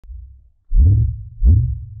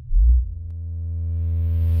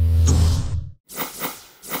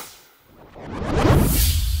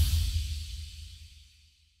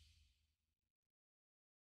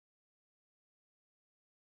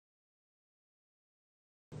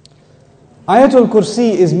Ayatul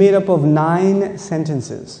Kursi is made up of 9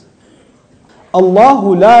 sentences.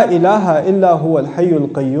 Allahu la ilaha illa huwa al-hayyul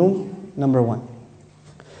qayyum, number 1.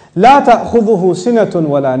 La ta'khudhuhu sinatun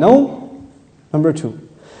wa la nawm, number 2.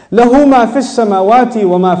 Lahu ma fis samawati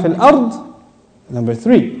wa ma fil ard, number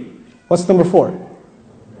 3. What's number 4?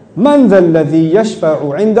 Man dha alladhi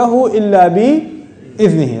yashfa'u 'indahu illa bi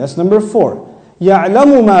idhnihi, that's number 4.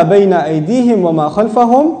 Ya'lamu ma bayna aydihim wa ma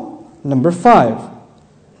khalfahum, number 5.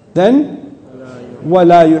 Then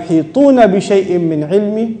وَلَا يُحِيطُونَ بِشَيْءٍ مِّنْ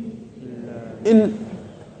عِلْمِ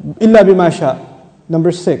إِلَّا بِمَا شَاءَ,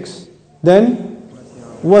 number 6. Then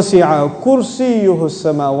وَسِعَ كُرْسِيُّهُ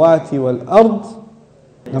السَّمَاوَاتِ وَالْأَرْضِ,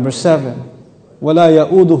 number 7. وَلَا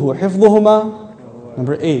يَؤُودُهُ حِفْظُهُمَا,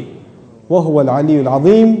 number 8. وَهُوَ الْعَلِيُّ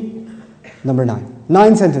الْعَظِيمُ, number 9.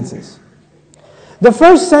 9 sentences. The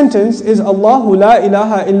first sentence is Allahu la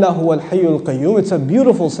ilaha illa huwa al-hayyul qayyum. It's a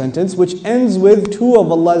beautiful sentence which ends with 2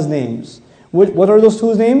 of Allah's names. What are those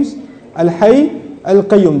 2 names? Al-Hayy,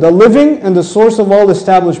 Al-Qayyum, the living and the source of all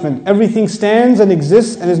establishment. Everything stands and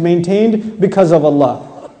exists and is maintained because of Allah.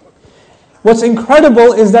 What's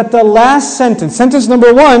incredible is that the last sentence, sentence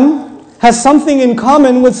number 1, has something in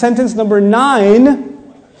common with sentence number 9,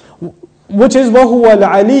 which is وَهُوَ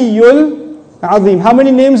الْعَلِيُّ الْعَظِيمُ. How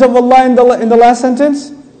many names of Allah in the last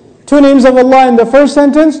sentence? 2 names of Allah in the first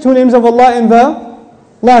sentence, 2 names of Allah in the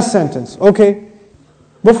last sentence. Okay.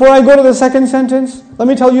 Before I go to the second sentence, let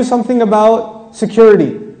me tell you something about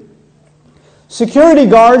security. Security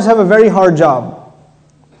guards have a very hard job.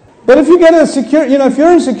 But if you get a if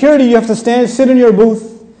you're in security, you have to sit in your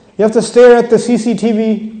booth. You have to stare at the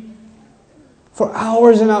CCTV for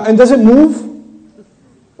hours and hours. And does it move?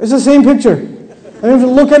 It's the same picture. And you have to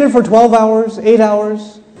look at it for 12 hours, 8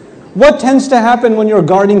 hours. What tends to happen when you're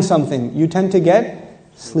guarding something? You tend to get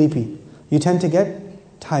sleepy. You tend to get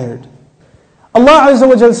tired. Allah Azza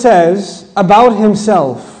wa Jal says about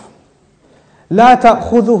Himself, لا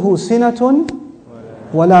تأخذه سنة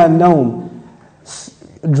ولا نوم.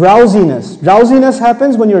 Drowsiness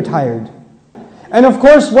happens when you're tired. And of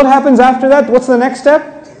course, what happens after that? What's the next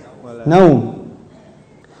step? Naum.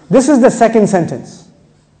 This is the second sentence.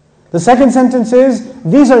 The second sentence is,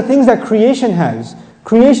 these are things that creation has.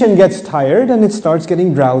 Creation gets tired and it starts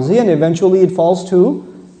getting drowsy and eventually it falls to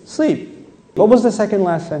sleep. What was the second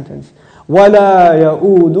last sentence? وَلَا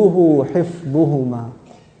يَؤُودُهُ حِفْظُهُمَا.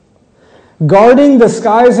 Guarding the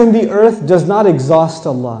skies and the earth does not exhaust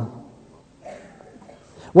Allah.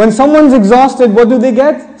 When someone's exhausted, what do they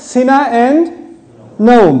get? Sina and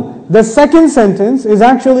Naum. The second sentence is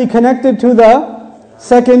actually connected to the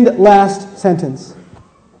second last sentence.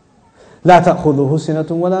 لا تأخذه سنة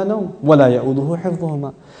ولا نوم ولا يؤوده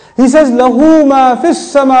حفظهما. He says, له ما في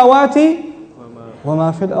السماوات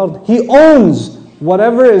وما في الأرض. He owns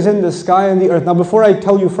whatever is in the sky and the earth. Now before I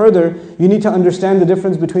tell you further, you need to understand the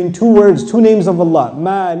difference between 2 words, 2 names of Allah,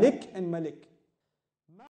 Malik and Malik.